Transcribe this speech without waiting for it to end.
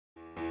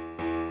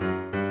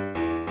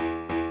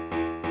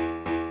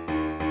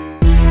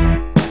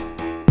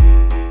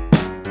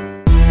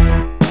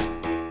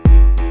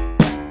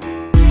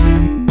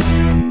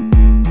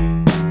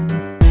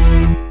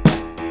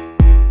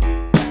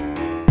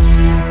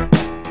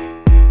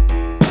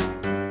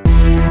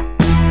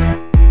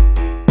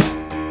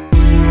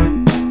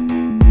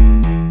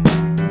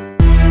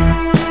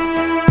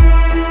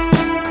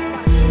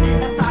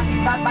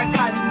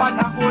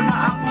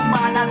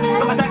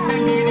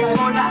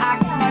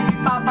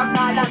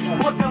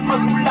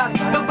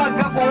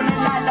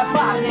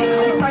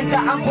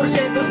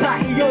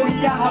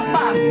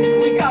magpas.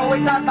 Ikaw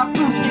ay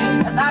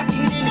tatapusin at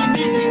aking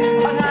lilinisin.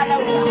 Pangalan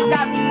mo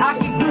sikat,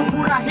 aking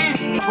pupurahin.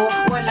 Ako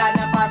wala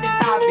na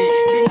pasintabi,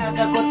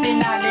 binasagot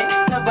tinali,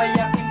 sabay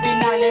aking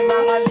pinali.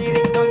 Mga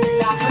lyrics daw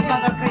nila,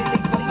 mga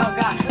critics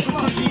kumbaga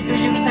solido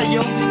yung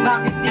sayo,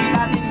 bakit di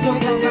natin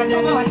subukan na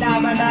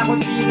malaman na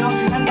kung sino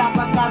ang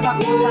dapat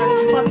tatakutan.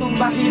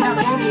 Patumbahin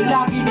ako,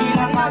 lagi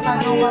nilang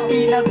matanong ang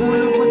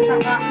pinagulubot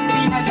saka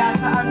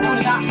pinalasaan ko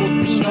na.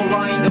 Filipino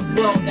are in the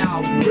flow now,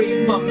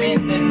 brief from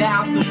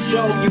MINDANAO to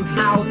show you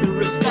how to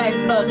respect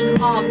us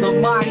on the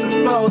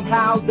microphone,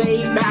 how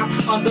they bow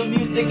on the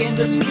music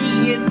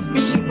industry. It's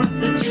me,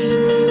 Renzy,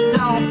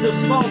 tons of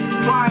smokes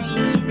trying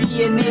to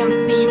be an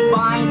MC,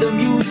 buying the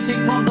music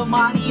from the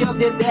money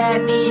of their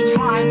daddy,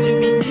 trying to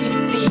be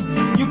tipsy.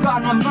 You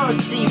gonna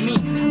mercy me.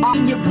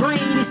 In your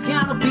brain is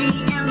gonna be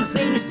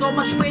insane, so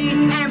much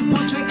pain and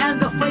put you in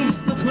the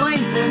face to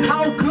blame.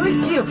 How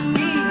could you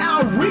be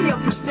a real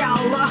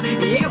freestyler?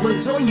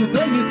 Even though you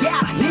know you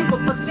got a hip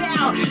hop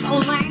down,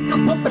 like a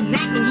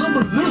pumpernickel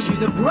evolution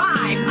of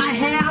rhyme. I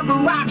have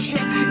a rap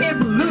shit,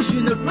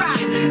 evolution of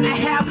rhyme. I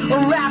have a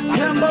rap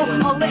combo,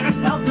 a lyrics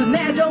of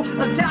tornado,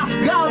 a tough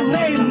girl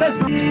named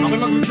Mesmer. Ako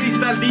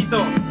mag-freestyle dito,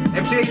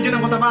 MC Indio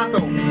ng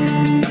COTABATO.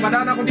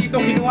 Napadaan ako dito,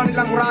 kinuha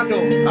nilang kurado.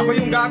 Ako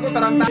yung gago,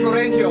 tarantado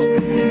Renzy.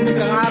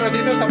 Isang araw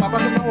dito sa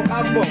papasok ng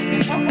kampo.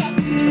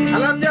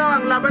 Alam nyo,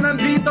 ang labanan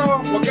dito,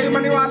 huwag kayong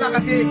maniwala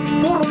kasi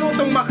puro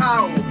lutong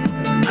Macau.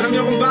 Alam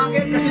nyo kung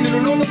bakit? Kasi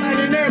niluluto tayo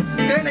ni Nets,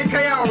 Senay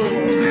kayaw.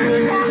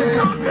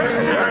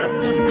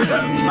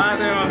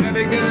 Mate,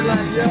 magaling ka na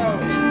lang, yo.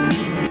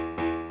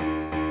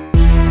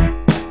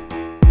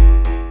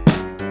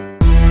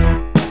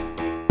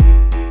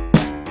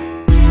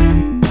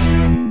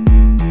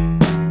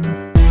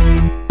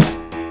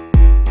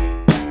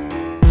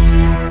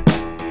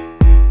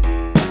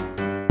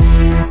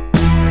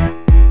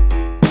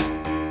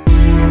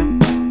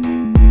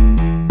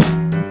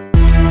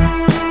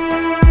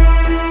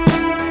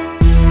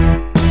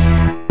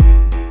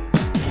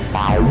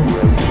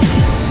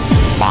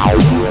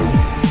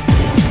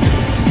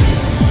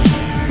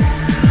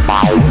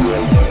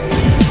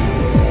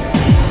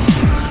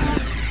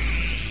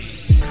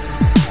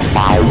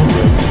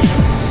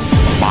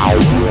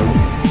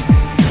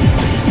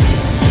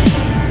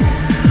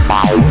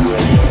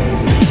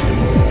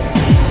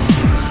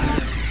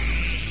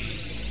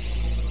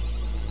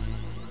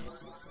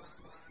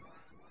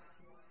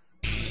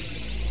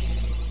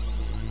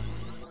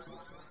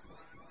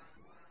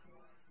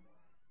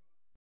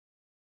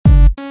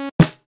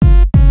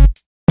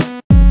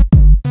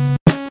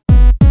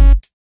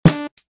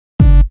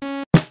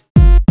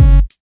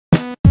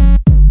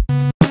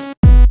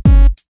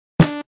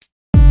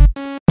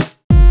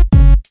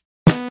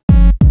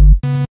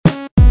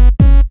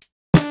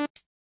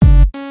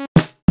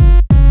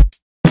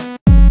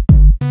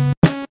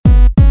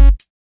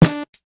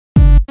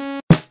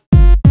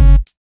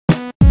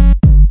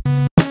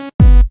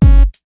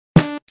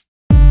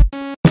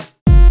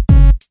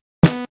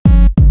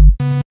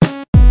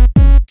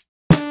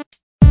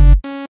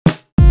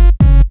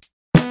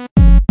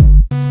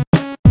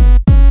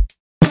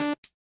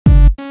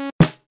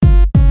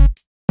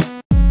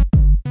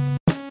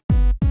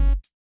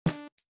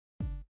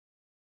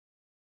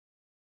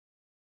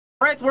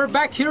 Alright, we're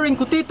back here in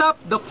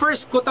KUTITOP, the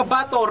first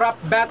COTABATO Rap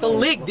Battle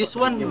League. This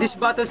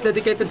battle is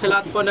dedicated sa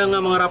lahat po ng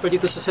mga rapper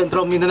dito sa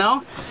Central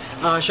Mindanao.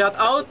 Shout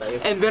out,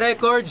 NV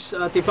Records,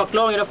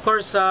 Tipaklong, and of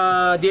course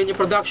DNU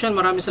Production.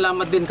 Maraming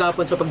salamat din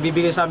kapon sa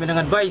pagbibigay sa amin ng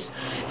advice.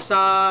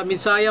 Sa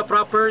Minsaya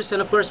Propers,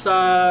 and of course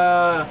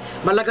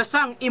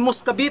Malagasang,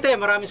 Imus Cavite,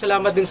 maraming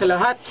salamat din sa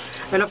lahat.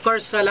 And of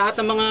course sa lahat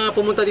ng mga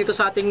pumunta dito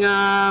sa ating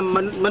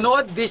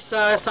manood this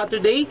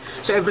Saturday.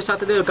 So every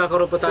Saturday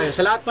nagkakaroon po tayo.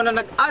 Sa lahat po na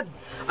nag-add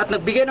at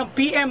nagbigay ng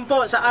PM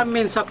po sa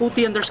amin sa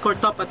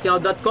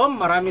kuti_top@yahoo.com.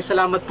 Maraming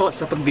salamat po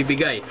sa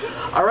pagbibigay.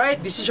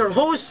 Alright, this is your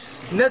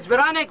host, Neds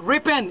Beranek,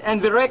 Ripen,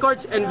 NV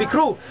Records, NV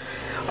Crew.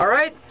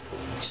 Alright,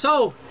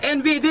 so,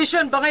 NV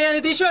Edition, Bangayan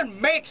Edition,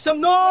 make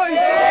some noise!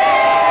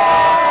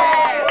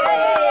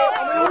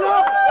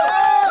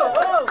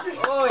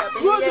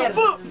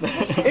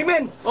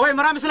 Amen! Okay,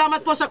 maraming salamat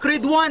po sa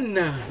Creed 1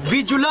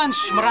 Video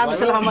Lunch. Maraming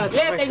salamat.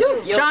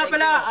 Siya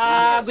pala,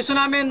 gusto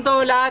namin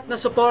to lahat na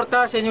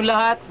suporta sa inyong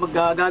lahat.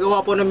 Maggagawa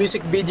po ng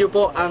music video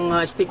po ang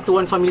Stick to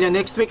One Familia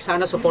next week.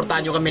 Sana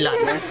suportahan nyo kami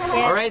lahat.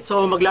 Alright,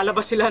 so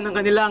maglalabas sila ng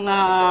kanilang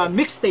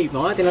mixtape,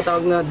 no?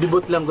 Tinatawag na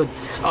debut lang good.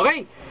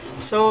 Okay,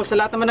 so sa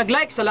lahat naman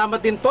nag-like,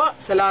 salamat din po.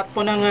 Sa lahat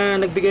po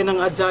ng nagbigay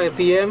ng ads sa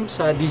PM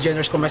sa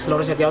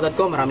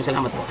djners@yahoo.com. Maraming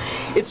salamat po.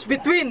 It's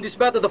between this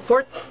battle, the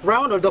fourth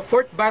round or the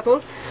fourth battle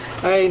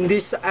in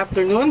this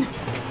afternoon.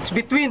 It's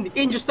between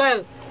Indio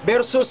Style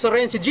versus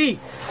Renzy G.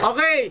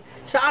 Okay,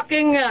 sa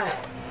aking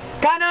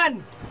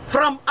kanan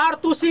from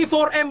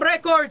R2C4M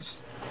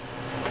Records,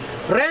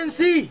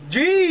 Renzy G.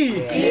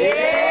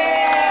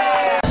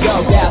 Go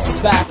Yes, it's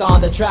back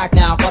on the track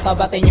now.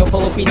 Kotabato in your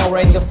Filipino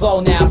ring the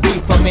flow now.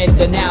 Beat from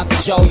Mindanao to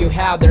show you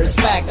how they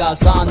respect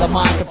us on the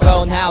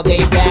microphone. How they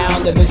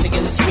bound the music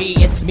industry.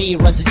 It's me,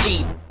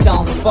 Renzy.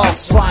 Tons of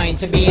folks trying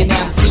to be an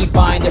MC,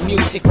 buying the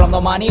music from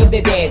the money of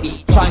the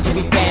daddy. Trying to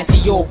be fancy,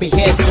 you'll be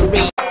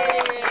history.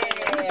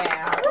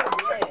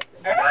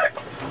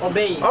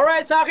 Obey.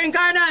 Alright, sa aking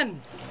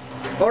kanan,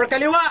 or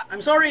kaliwa,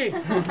 I'm sorry,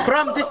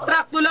 from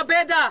Distracto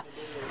Labeda,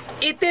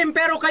 itim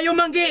pero kayo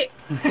manggi,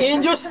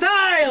 Indio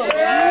style!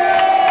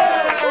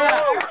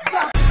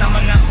 Sa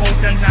mga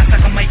kodang nasa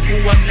kamay ko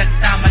ang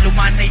lagta,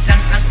 malumanay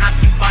lang ang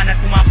aking banat,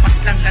 kumapas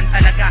lang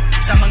talaga.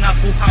 Sa mga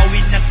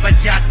buhawin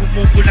nagbadya,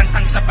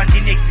 gumugulantang sa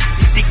pandinig.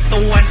 Stick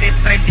to 100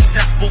 trend,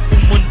 distract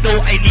buong mundo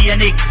ay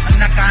niyanig. Ang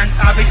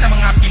nakaantabay sa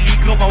mga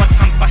peligro, bawat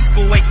hampas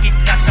ko ay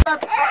kidlat sa...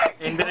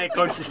 And the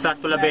records is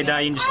Distracto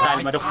Labeda in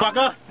style,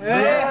 motherfucker!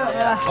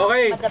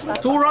 Okay, 2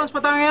 rounds pa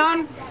tayo ngayon,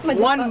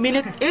 1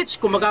 minute each.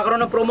 Kung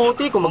magkakaroon ng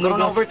promote, kung magkakaroon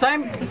ng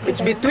overtime,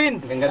 it's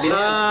between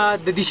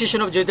the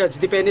decision of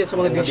judges. Depende sa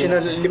mga decision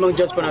ng 5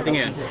 judges pa natin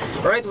ngayon.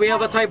 Alright, we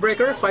have a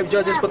tiebreaker, 5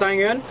 judges pa tayo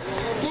ngayon.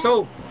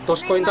 So,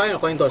 toss coin tayo,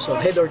 coin toss. So,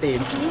 head or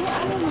tail?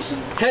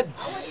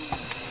 Heads.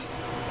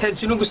 Heads,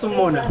 sinong gusto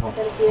mo muna?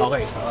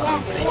 Okay.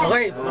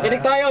 Okay,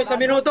 makinig tayo, 1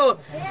 minuto.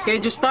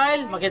 Schedule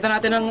style, makita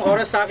natin ang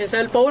oras sa aking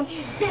cellphone.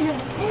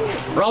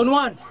 Round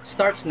 1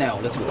 starts now.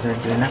 Let's go.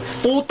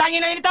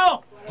 Putangin na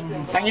nito!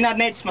 Tangina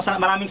Nets,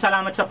 maraming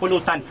salamat sa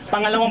pulutan.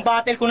 Pangalawang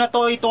battle ko na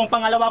to, ito ang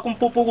pangalawa kong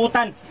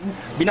pupugutan.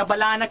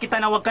 Binabalaan na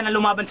kita na huwag ka na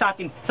lumaban sa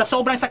akin. Sa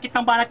sobrang sakit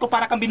ng banat ko,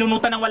 para kang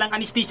binunutan ng walang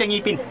anesthesia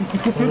ngipin.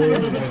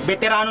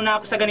 Veterano na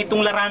ako sa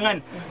ganitong larangan.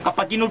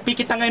 Kapag ginulpi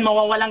kita ngayon,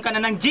 mawawalan ka na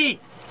ng G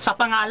sa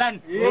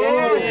pangalan.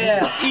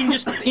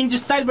 Indio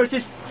style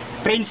versus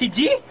Renzy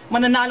G,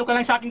 mananalo ka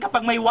lang sa akin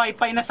kapag may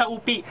wifi na sa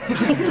UP.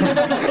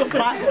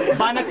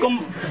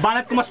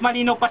 Banat ko mas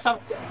malinaw pa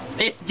sa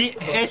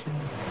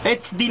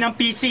HD ng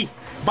PC.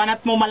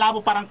 Banat mo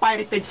malabo parang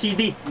pirated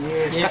CD.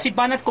 Kasi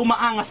banat ko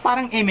maangas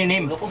parang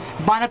Eminem.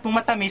 Banat mo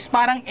matamis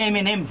parang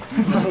Eminem.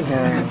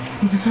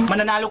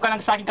 Mananalo ka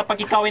lang sa akin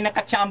kapag ikaw ay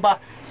nakatsamba.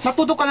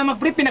 Natuto ka lang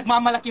mag-brief,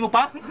 pinagmamalaki mo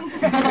pa?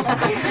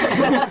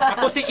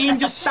 Ako si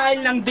Indio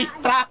style ng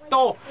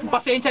Distracto.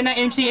 Pasensya na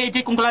MC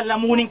AJ kung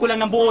lalamunin ko lang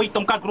ng buo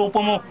itong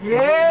kagrupo mo.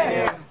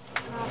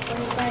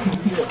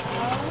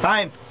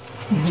 Time.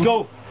 Let's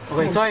go.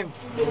 Okay, time.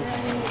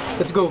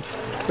 Let's go.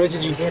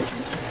 Renzy G.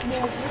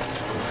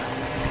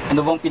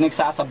 Ano bang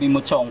pinagsasabi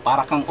mo, Chong?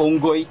 Para kang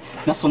unggoy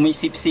na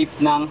sumisip-sip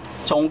ng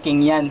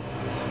chongking yan.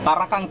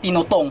 Para kang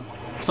tinutong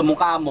sa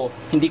mukha mo.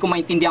 Hindi ko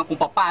maintindihan kung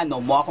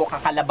paano mo ako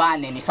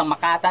kakalabanin. Isang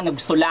makata na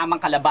gusto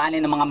lamang kalabanin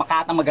ng mga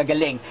makatang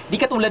magagaling.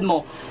 Di katulad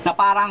mo na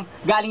parang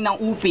galing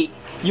ng upi.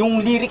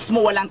 Yung lyrics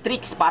mo walang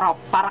tricks, para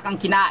kang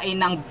kinain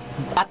ng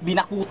at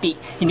binakuti.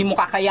 Hindi mo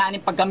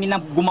kakayanin pag kami na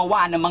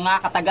gumawa ng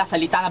mga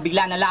kataga-salita na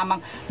bigla na lamang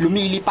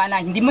lumilipa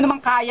na. Hindi mo naman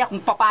kaya kung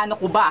paano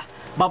ko ba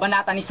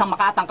babanatan isang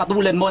makatang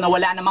katulad mo na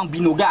wala namang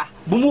binuga.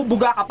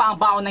 Bumubuga ka pa ang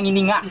baon ng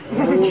hininga.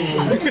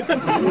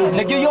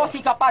 Nagyoyosi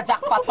ka pa,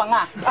 jackpot pa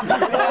nga.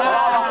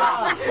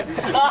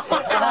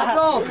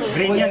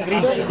 Green yan,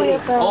 green.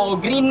 Oo,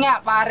 green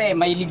nga pare,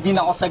 mahilig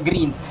din ako sa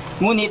green.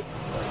 Ngunit,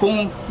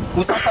 kung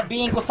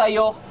sasabihin ko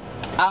sa'yo,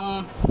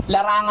 ang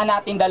larangan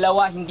natin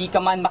dalawa, hindi ka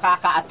man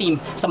makakaatim.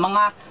 Sa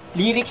mga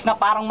lyrics na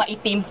parang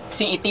maitim,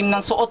 si itim ng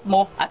suot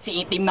mo at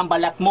si itim ng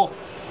balat mo.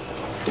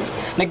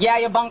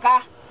 Nagyayabang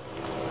ka,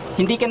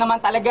 hindi ka naman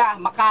talaga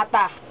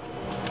makata.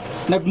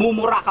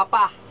 Nagmumura ka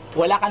pa.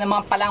 Wala ka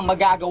naman palang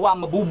magagawa.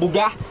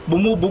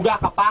 Bumubuga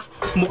ka pa.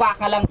 Mukha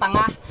ka lang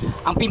tanga.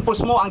 Ang pimples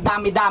mo ang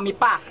dami-dami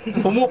pa.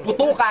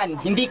 Pumuputukan,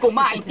 hindi ko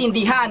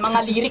maintindihan mga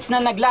lyrics na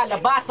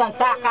naglalabasan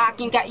sa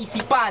aking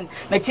kaisipan.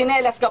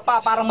 Nagtsinelas ka pa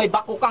parang may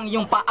bakukang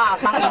yung paa.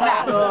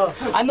 Tangina.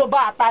 Ano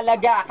ba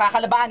talaga?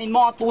 Kakalabanin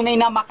mo ang tunay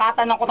na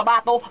makata ng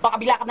Cotabato? Baka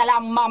bigla ka na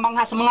lang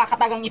mamangha sa mga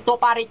katagang ito,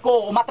 pare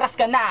ko. Umatras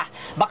ka na.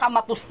 Baka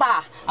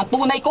matusta. Ang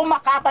tunay kong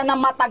makata na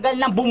matagal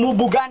nang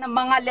bumubuga ng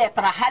mga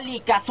letra.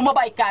 Halika,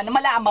 sumabay ka na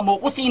malaman mo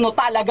kung sino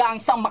talaga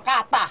ang isang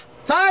makata.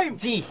 Time!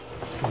 G.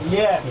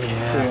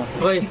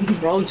 Okay,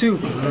 round 2.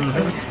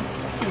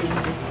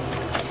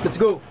 Let's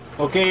go.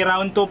 Okay,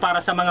 round 2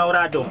 para sa mga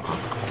orado.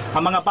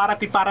 Ang mga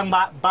parapi parang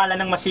bala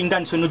ng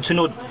masinggan,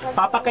 sunod-sunod.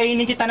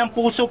 Papakainin kita ng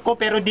puso ko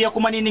pero di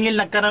ako maniningil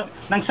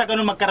nang sa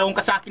ganun magkaroon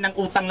ka sa akin ng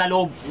utang na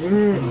loob.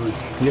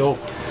 Yo.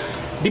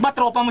 Di ba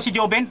tropa mo si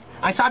Joben?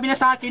 Ang sabi na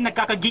sa akin,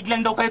 nagkakagig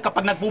lang daw kayo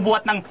kapag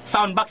nagbubuhat ng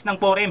soundbox ng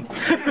Porem.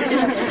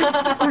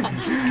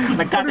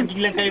 Nagkakagig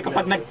lang kayo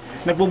kapag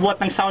nagbubuhat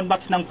ng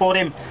soundbox ng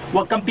Porem.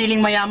 Huwag kang piling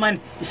mayaman,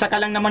 isa ka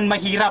lang naman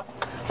mahirap.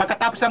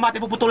 Pagkatapos naman,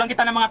 puputulan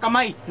kita ng mga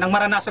kamay nang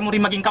maranasan mo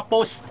rin maging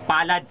kapos,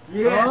 palad.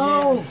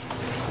 Yes!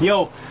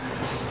 Yo,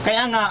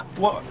 kaya nga,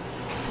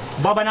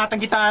 babanatan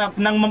kita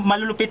ng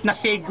malulupit na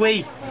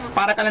segway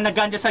para ka lang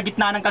naganja sa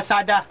gitna ng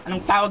kalsada.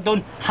 Anong tawag doon?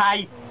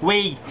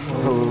 Highway.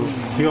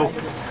 Yo,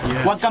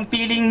 huwag kang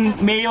piling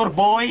mayor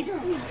boy.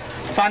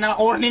 Sana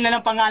Orly na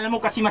lang pangalan mo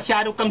kasi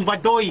masyado kang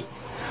badoy.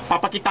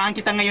 Papakitaan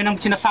kita ngayon ng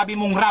sinasabi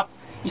mong rap.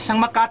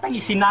 Isang makatang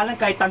isinalang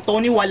kahit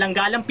Antony walang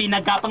galang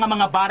pinagapang ang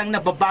mga barang na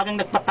babagang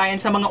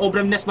nagpatayan sa mga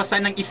obrang basta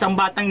ng isang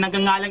batang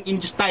nagangalang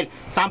Indio style.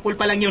 Sample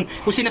pa lang yun.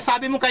 Kung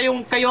sinasabi mo kayo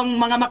ang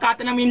mga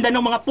makata ng Mindanao,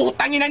 mga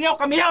putang ina nyo,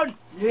 kami yun!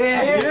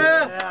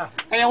 Yeah!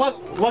 Kaya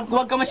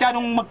wag ka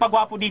masyadong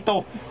magpagwapo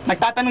dito.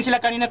 Nagtatanong sila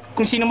kanina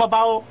kung sino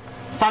mabaho.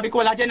 Sabi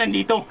ko wala dyan,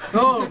 nandito.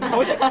 Oh.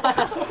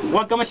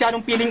 Huwag ka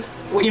masyadong feeling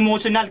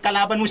emotional.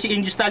 Kalaban mo si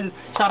Indio style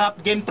sa rap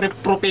game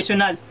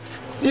professional.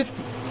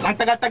 Ang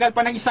tagal-tagal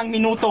pa ng 1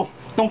 minuto.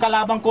 Itong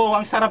kalaban ko,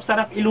 ang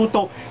sarap-sarap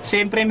iluto.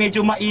 Siyempre medyo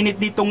mainit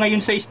dito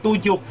ngayon sa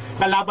studio.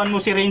 Kalaban mo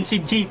si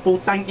Renzy G,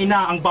 putang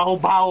ina, ang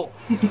baho-baho.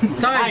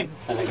 Time!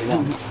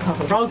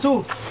 Round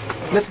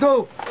 2. Let's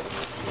go!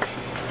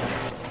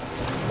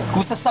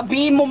 Kung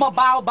sasabihin mo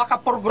mabaho,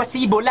 baka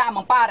progresibo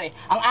lamang pare.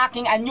 Ang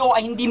aking anyo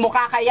ay hindi mo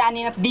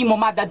kakayanin at di mo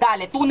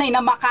madadali. Tunay na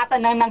makata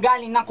na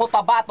nanggaling ng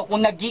Cotabato.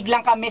 Kung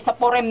nagiglang kami sa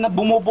porem na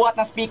bumubuhat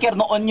ng speaker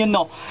noon yun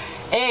no.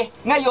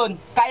 Ngayon,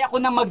 kaya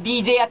ko na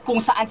mag-DJ at kung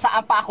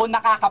saan-saan pa ako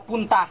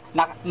nakakapunta.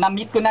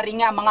 Na-meet ko na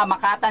rin nga mga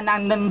makata na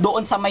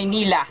nandoon sa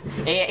Maynila.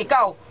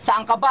 Ikaw,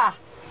 saan ka ba?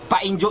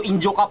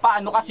 Pa-injo-injo ka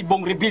pa, ano ka si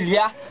Bong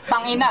Revilla?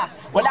 Tangina,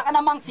 wala ka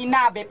namang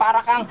sinabi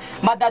para kang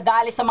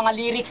madadali sa mga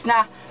lyrics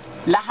na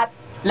lahat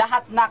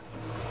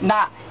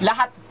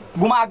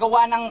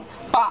gumagawa ng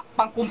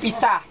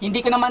pangkumpisa.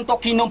 Hindi ko naman to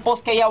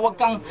kinumpos kaya wag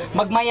kang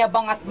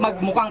magmayabang at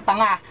magmukhang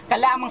tanga.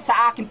 Kalamang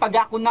sa akin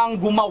pag ako nang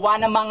gumawa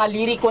ng mga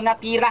liriko na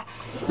tira,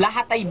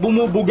 lahat ay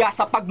bumubuga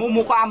sa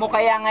pagmumukha mo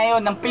kaya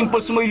ngayon ang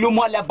pimples mo'y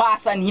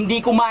lumalabasan. Hindi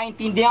ko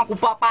maintindihan kung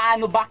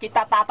paano ba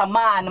kita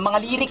tatamaan. Mga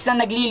lyrics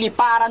na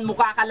nagliliparan,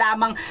 mukha ka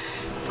lamang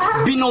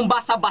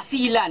binomba sa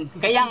basilan.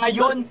 Kaya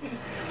ngayon,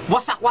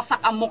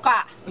 wasak-wasak ang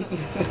muka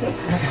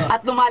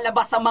at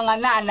lumalabas ang mga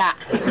nana.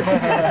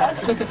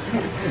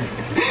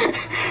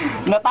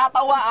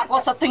 Natatawa ako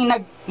sa tuwing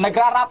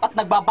nagrarap at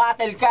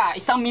nagbabattle ka.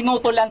 1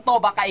 minuto lang to,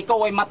 baka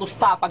ikaw ay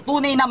matusta. Pag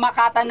tunay na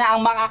makata na ang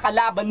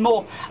makakalaban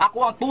mo,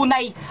 ako ang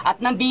tunay at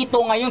nandito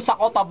ngayon sa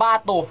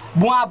Cotabato.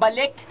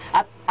 Bumabalik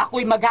at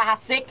ako'y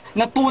maghahasik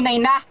na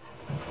tunay na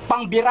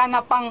pangbira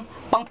na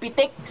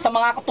pangpitik sa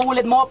mga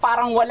katulad mo,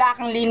 parang wala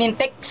kang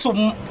linintik.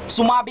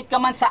 Sumabit ka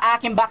man sa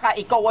akin, baka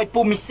ikaw ay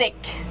pumisik.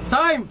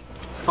 Time!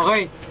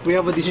 Okay, we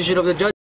have a decision of the judge.